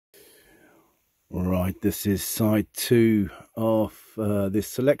Right, this is side 2 of this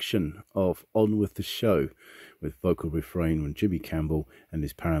selection of On With The Show with vocal refrain from Jimmy Campbell and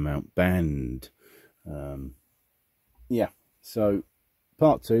his Paramount band. Yeah, so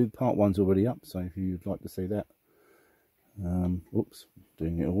part 2, part 1's already up, so if you'd like to see that. Oops,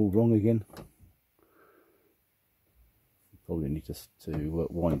 doing it all wrong again. Probably need to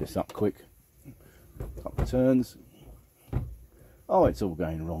wind this up quick. Couple of turns. Oh, it's all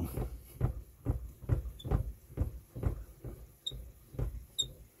going wrong.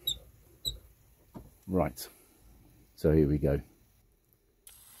 Right, so here we go.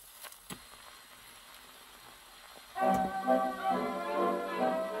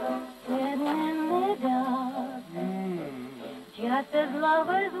 Sitting in the dark, just as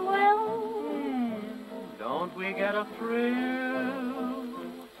lovers will. Don't we get a thrill?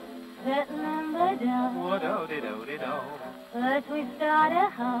 Sitting in the dark, What-o-de-do-de-do. first we start a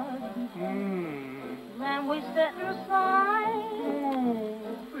hug, then we sit inside.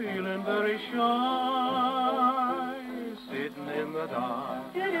 Feeling very shy, sitting in the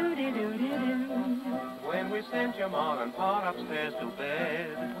dark. Do-do-de-do-de-do. When we sent your mom and pa upstairs to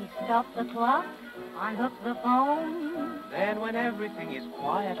bed, We stop the clock, unhook the phone, then when everything is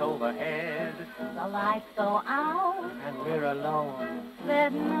quiet overhead, the lights go out, and we're alone,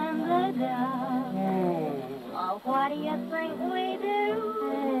 sitting in the dark. Oh, what do you think we do?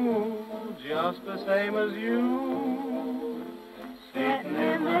 just the same as you, Sitting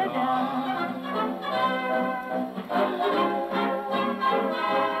in the dark.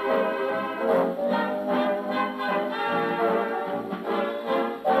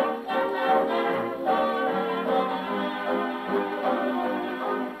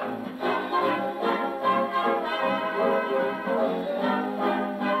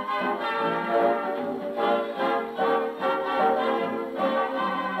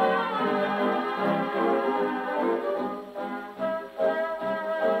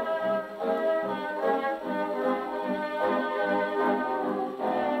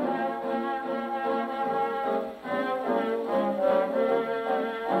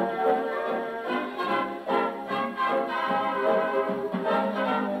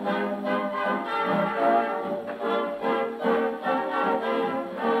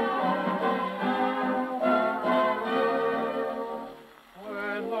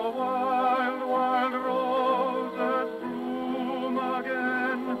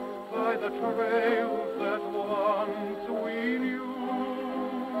 trails that once we knew.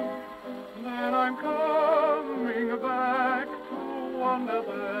 Then I'm coming back to wander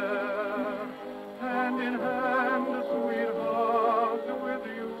there, hand in hand, sweetheart, with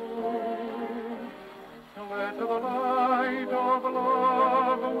you. Let the light of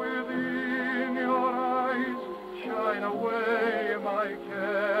love within your eyes shine away my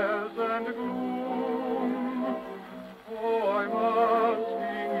cares and gloom. Oh, I'm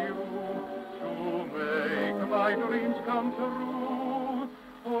asking you to make my dreams come true.